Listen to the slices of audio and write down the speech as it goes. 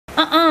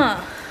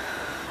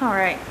All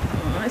right,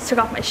 I took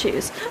off my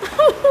shoes.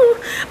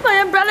 My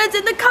umbrella's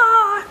in the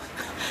car.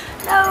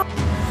 No.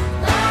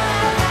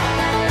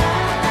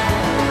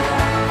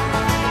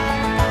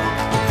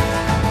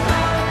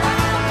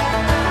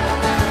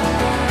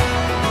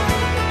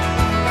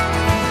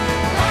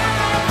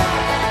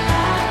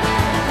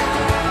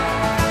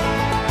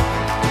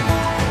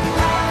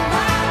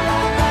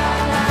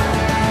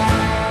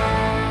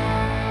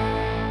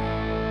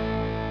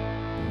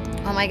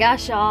 Oh my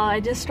gosh, y'all, I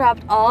just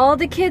dropped all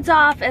the kids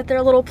off at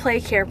their little play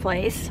care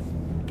place,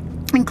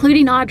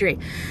 including Audrey.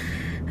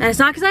 And it's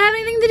not because I have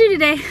anything to do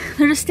today.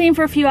 They're just staying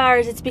for a few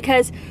hours. It's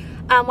because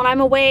when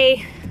I'm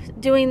away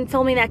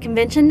filming that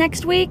convention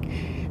next week,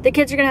 the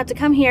kids are gonna have to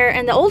come here,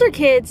 and the older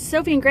kids,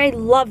 Sophie and Gray,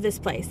 love this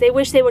place. They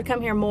wish they would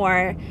come here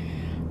more.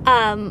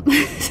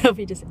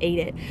 Sophie just ate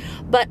it.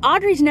 But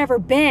Audrey's never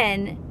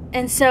been,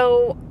 and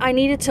so I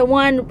needed to,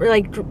 one,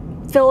 like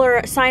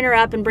sign her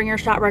up and bring her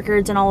shot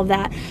records and all of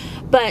that.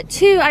 But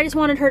two, I just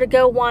wanted her to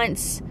go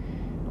once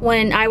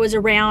when I was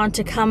around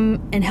to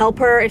come and help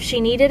her if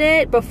she needed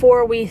it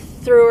before we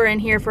threw her in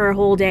here for a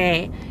whole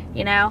day,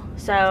 you know?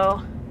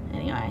 So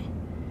anyway,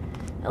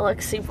 it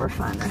looks super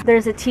fun.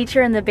 There's a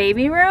teacher in the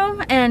baby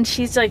room and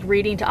she's like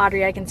reading to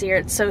Audrey. I can see her.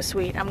 It's so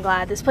sweet. I'm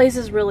glad. This place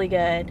is really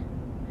good.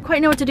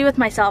 Quite know what to do with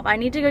myself. I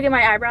need to go get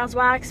my eyebrows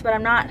waxed, but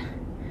I'm not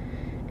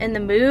in the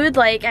mood.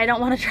 Like, I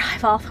don't want to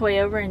drive all the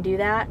way over and do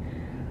that.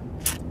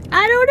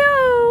 I don't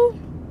know.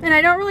 And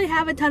I don't really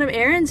have a ton of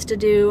errands to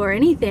do or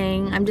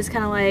anything. I'm just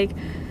kind of like,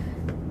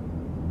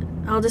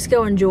 I'll just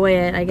go enjoy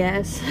it, I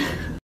guess.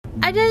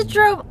 I just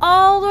drove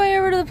all the way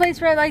over to the place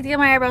where I'd like to get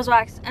my eyebrows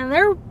waxed, and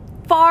they're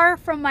far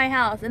from my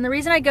house. And the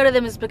reason I go to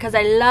them is because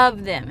I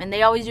love them and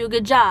they always do a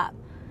good job.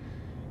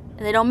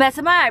 And they don't mess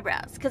up my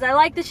eyebrows. Because I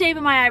like the shape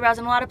of my eyebrows.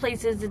 In a lot of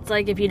places, it's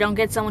like if you don't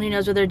get someone who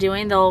knows what they're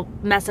doing, they'll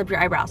mess up your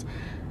eyebrows.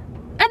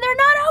 And they're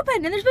not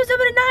open, and they're supposed to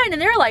open at 9,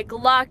 and they're like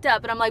locked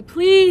up. And I'm like,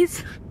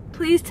 please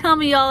tell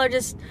me y'all are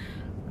just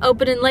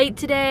opening late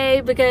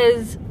today,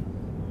 because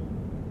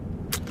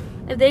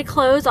if they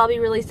close, I'll be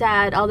really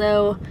sad.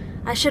 Although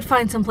I should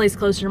find some place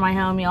closer to my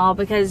home, y'all,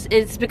 because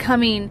it's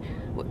becoming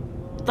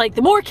like,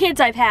 the more kids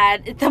I've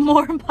had, the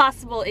more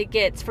impossible it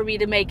gets for me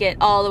to make it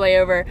all the way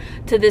over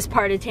to this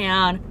part of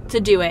town to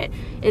do it.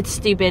 It's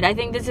stupid. I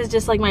think this is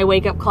just like my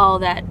wake-up call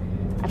that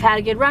I've had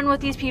a good run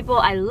with these people.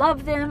 I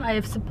love them. I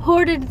have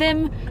supported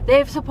them. They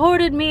have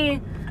supported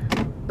me.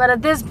 But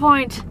at this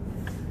point,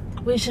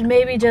 we should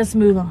maybe just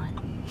move on.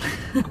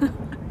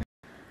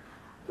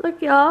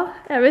 Look, y'all,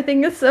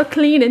 everything is so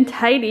clean and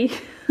tidy.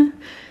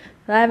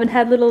 I haven't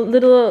had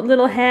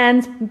little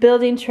hands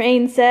building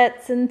train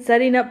sets and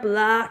setting up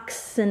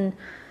blocks and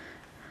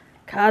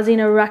causing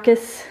a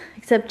ruckus,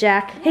 except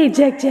Jack. Hey,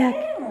 Jack.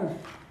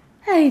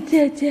 Hey,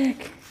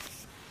 Jack.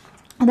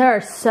 There are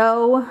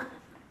so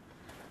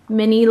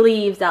many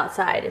leaves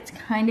outside. It's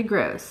kind of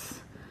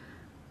gross.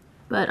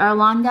 But our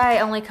lawn guy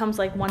only comes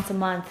like once a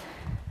month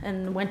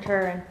in the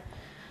winter, and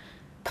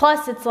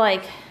plus it's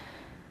like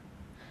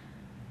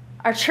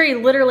our tree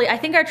literally, I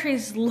think our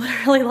tree's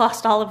literally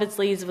lost all of its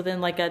leaves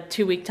within like a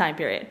 2-week time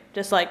period.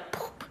 Just like,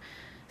 poof.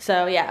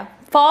 So yeah,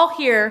 fall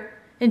here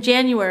in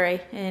January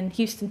in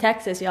Houston,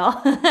 Texas,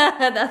 y'all.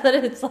 That's what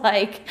it's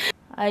like.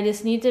 I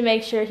just need to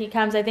make sure he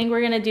comes. I think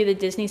we're gonna do the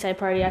Disney side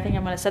party. I think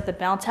I'm gonna set the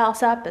bounce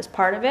house up as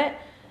part of it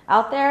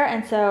out there.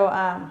 And so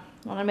I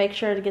wanna make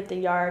sure to get the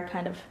yard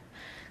kind of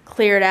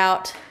cleared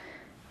out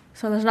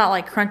so there's not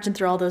like crunching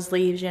through all those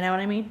leaves, you know what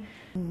I mean?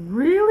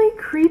 Really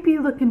creepy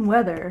looking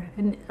weather.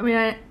 And I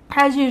mean,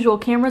 as usual,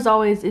 cameras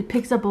always, it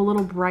picks up a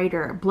little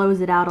brighter, it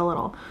blows it out a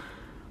little.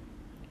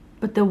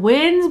 But the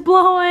wind's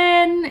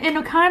blowing in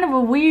a kind of a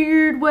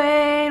weird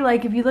way.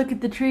 Like if you look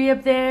at the tree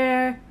up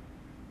there,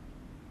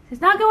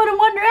 it's not going in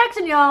one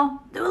direction, y'all.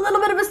 Do a little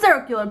bit of a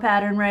circular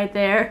pattern right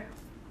there.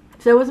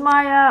 So was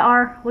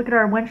my, look at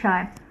our wind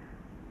chime.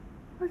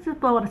 Let's just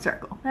blow in a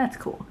circle. That's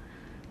cool.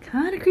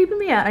 Kind of creeping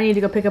me out. I need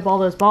to go pick up all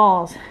those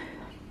balls.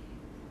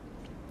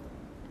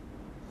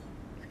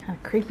 It's kind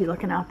of creepy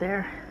looking out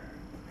there.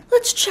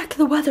 Let's check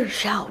the weather,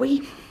 shall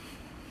we?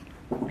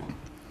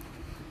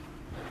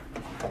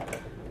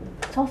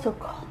 It's also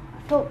cold.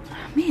 Oh,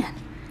 man.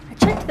 I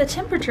checked the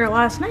temperature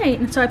last night,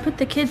 and so I put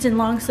the kids in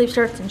long sleeve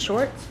shirts and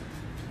shorts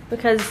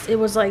because it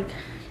was like,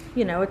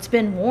 you know, it's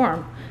been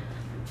warm.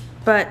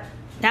 But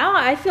now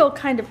I feel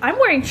kind of, I'm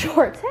wearing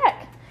shorts,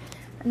 heck.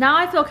 Now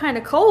I feel kind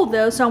of cold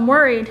though, so I'm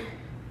worried.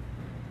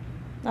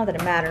 Not that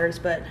it matters,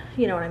 but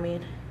you know what I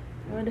mean.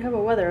 I'm going to have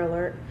a weather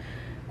alert.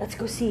 Let's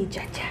go see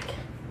Jack.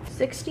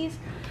 60s,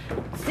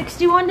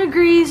 61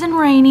 degrees and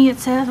rainy, it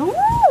says.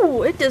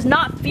 Ooh, it does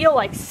not feel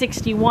like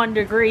 61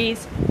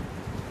 degrees.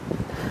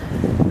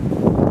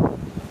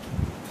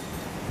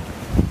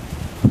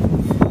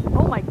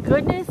 Oh my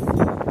goodness.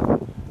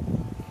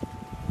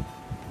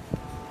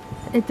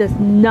 It does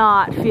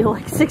not feel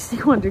like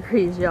 61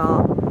 degrees,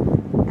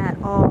 y'all, at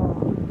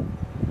all.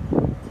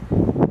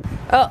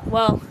 Oh,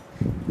 well,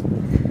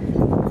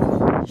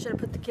 should have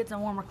put the kids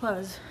on warmer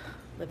clothes.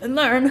 Live and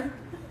learn.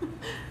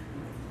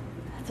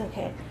 That's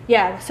okay.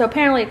 Yeah, so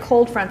apparently a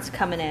cold front's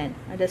coming in.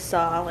 I just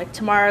saw, like,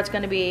 tomorrow it's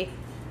going to be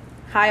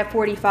high of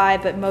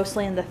 45, but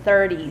mostly in the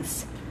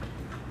 30s.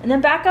 And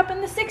then back up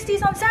in the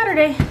 60s on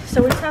Saturday.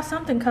 So we just have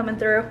something coming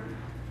through.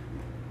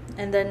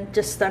 And then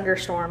just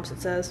thunderstorms,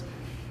 it says.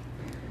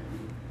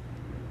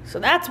 So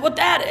that's what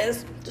that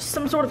is. Just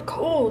some sort of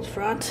cold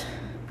front.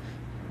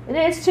 It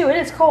is too, it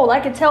is cold. I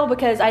could tell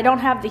because I don't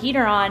have the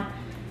heater on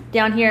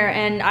down here,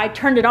 and I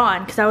turned it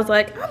on because I was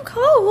like, I'm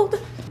cold.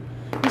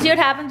 You see what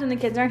happens when the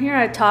kids aren't here?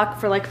 I talk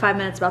for like 5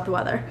 minutes about the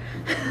weather.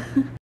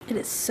 It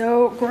is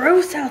so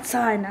gross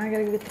outside. Now I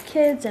gotta go get the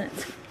kids, and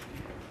it's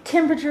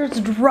temperature's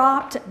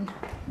dropped. And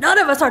none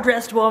of us are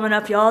dressed warm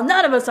enough, y'all.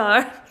 None of us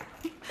are.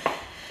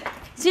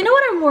 So you know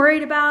what I'm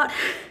worried about?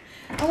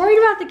 I'm worried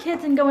about the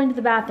kids and going to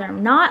the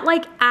bathroom. Not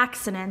like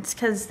accidents,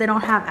 because they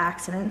don't have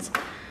accidents.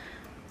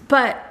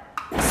 But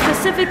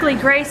specifically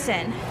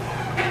Grayson.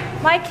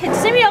 My kids,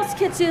 somebody else's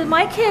kids do,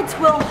 my kids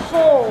will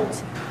hold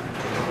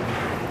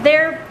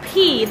their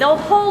pee. They'll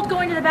hold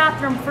going to the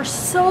bathroom for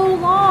so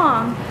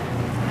long.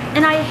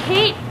 And I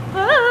hate,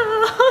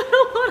 I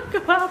don't want to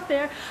go out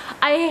there.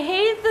 I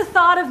hate the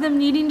thought of them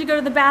needing to go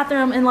to the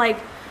bathroom and like,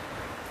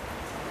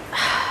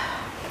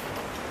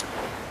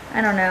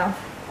 I don't know.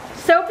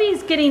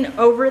 Sophie's getting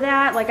over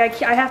that. Like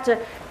I have to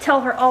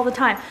tell her all the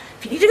time,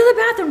 if you need to go to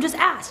the bathroom, just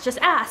ask, just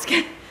ask.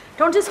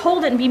 Don't just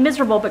hold it and be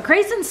miserable. But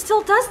Grayson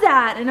still does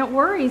that, and it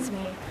worries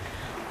me.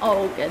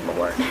 Oh, good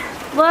Lord.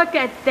 Look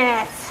at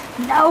this.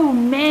 No,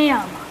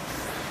 ma'am.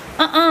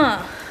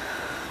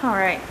 All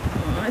right,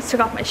 I just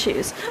took off my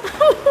shoes.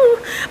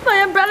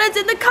 My umbrella's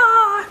in the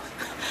car.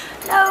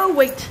 No,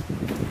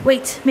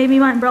 wait, maybe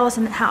my umbrella's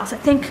in the house. I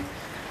think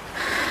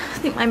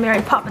my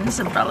Mary Poppins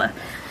umbrella.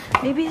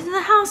 Maybe it's in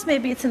the house,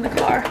 maybe it's in the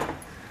car.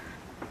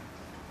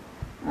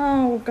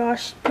 Oh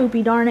gosh,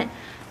 poopy darn it.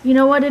 You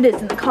know what, it is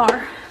in the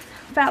car.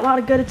 Fat lot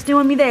of good it's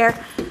doing me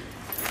there.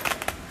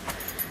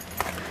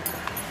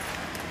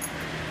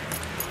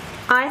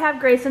 I have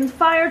Grayson's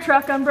fire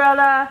truck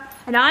umbrella,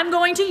 and I'm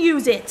going to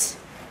use it.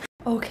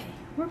 Okay,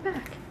 we're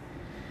back.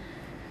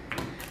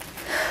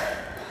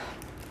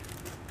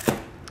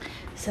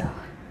 So,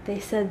 they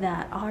said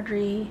that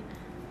Audrey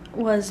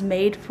was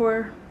made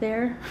for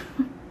there,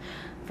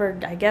 for,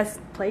 I guess,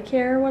 play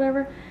care or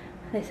whatever.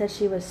 They said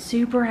she was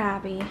super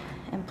happy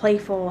and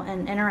playful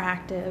and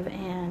interactive,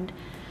 and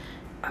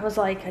I was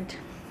like,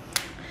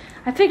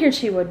 I figured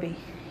she would be.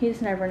 You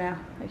just never know.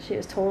 Like, she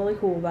was totally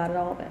cool about it,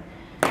 all of it.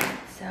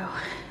 So,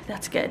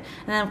 that's good.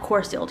 And then, of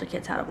course, the older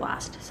kids had a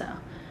blast, so. And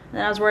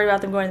then I was worried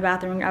about them going to the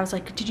bathroom. I was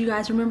like, did you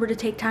guys remember to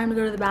take time to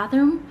go to the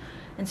bathroom?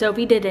 And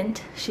Sophie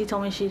didn't. She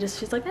told me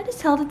she's like, I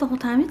just held it the whole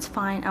time. It's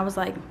fine. I was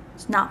like,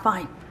 it's not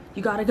fine.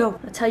 You gotta go.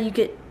 That's how you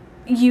get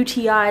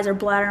UTIs or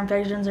bladder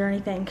infections or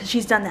anything. Because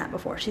she's done that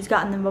before. She's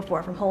gotten them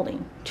before from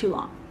holding too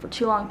long. For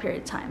too long a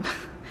period of time.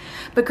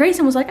 But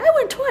Grayson was like, I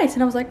went twice.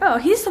 And I was like, oh,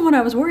 he's the one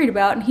I was worried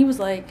about. And he was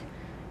like,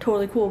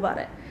 totally cool about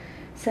it.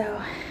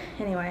 So,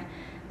 anyway.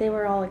 They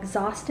were all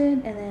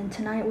exhausted, and then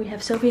tonight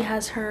Sophie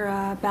has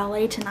her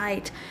ballet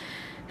tonight,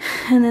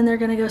 and then they're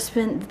gonna go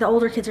the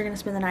older kids are gonna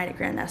spend the night at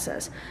Grand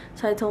Nessa's.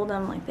 So I told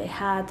them like they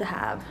had to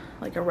have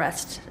like a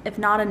rest, if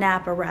not a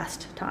nap, a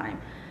rest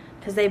time,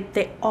 because they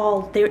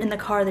were in the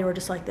car, they were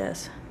just like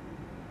this,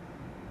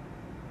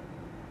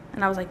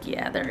 and I was like,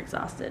 yeah, they're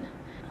exhausted.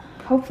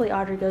 Hopefully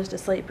Audrey goes to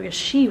sleep because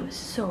she was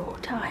so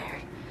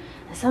tired,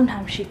 and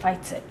sometimes she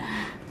fights it,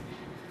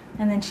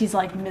 and then she's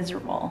like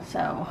miserable. So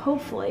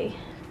hopefully.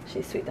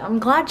 She's sweet. I'm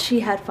glad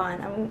she had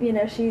fun. You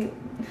know,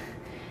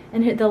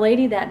 and the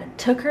lady that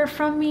took her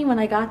from me when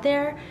I got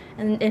there,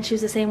 and she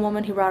was the same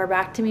woman who brought her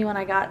back to me when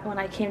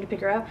I came to pick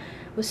her up,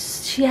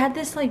 she had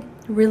this like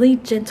really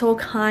gentle,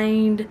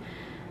 kind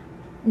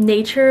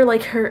nature,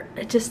 like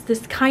just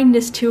this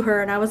kindness to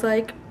her, and I was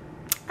like,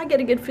 I get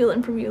a good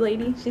feeling from you,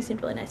 lady. She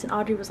seemed really nice, and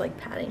Audrey was like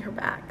patting her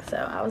back, so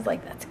I was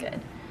like, that's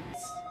good.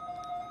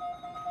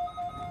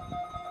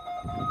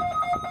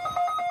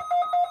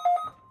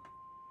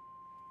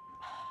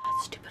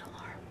 Stupid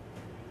alarm.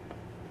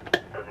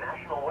 The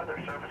National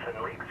Weather Service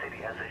in Lake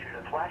City has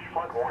issued a flash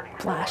flood warning.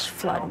 Flash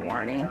flood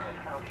warning.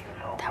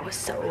 That was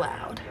so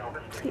loud.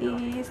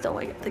 Please don't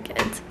wake up the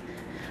kids.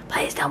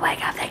 Please don't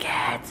wake up the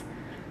kids.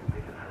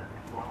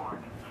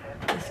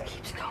 This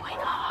keeps going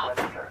off.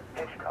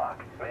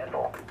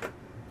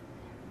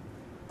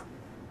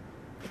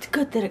 It's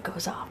good that it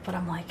goes off, but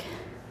I'm like...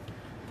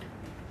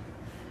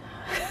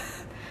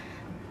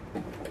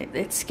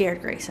 It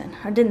scared Grayson.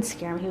 I didn't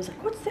scare him. He was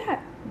like, what's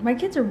that? My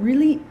kids are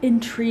really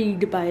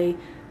intrigued by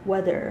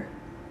weather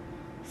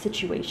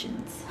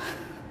situations.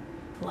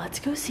 Let's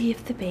go see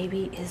if the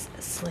baby is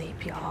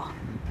asleep, y'all.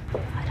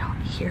 I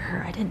don't hear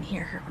her. I didn't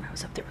hear her when I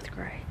was up there with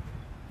Gray.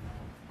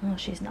 Oh,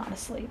 she's not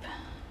asleep.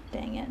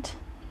 Dang it.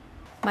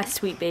 My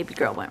sweet baby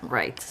girl went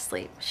right to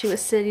sleep. She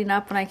was sitting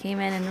up when I came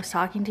in and was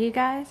talking to you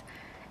guys.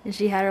 And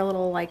she had her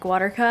little like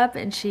water cup,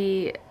 and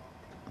she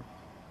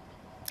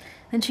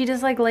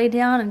just like laid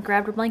down and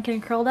grabbed her blanket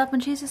and curled up,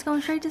 and she's just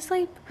going straight to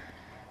sleep.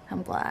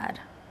 I'm glad.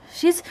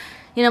 She's,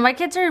 you know, my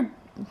kids are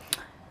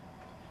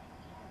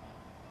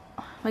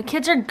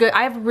good.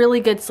 I have really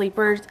good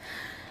sleepers.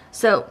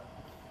 So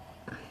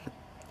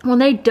when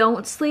they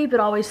don't sleep, it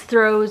always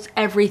throws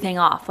everything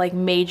off, like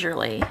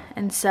majorly.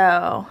 And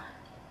so,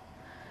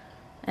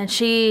 and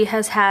she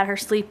has had, her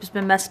sleep has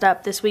been messed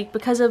up this week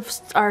because of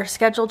our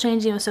schedule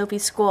changing with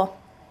Sophie's school.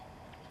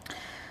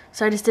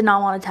 So I just did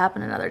not want it to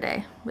happen another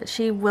day. But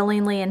she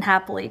willingly and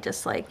happily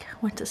just like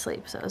went to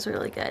sleep, so it was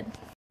really good.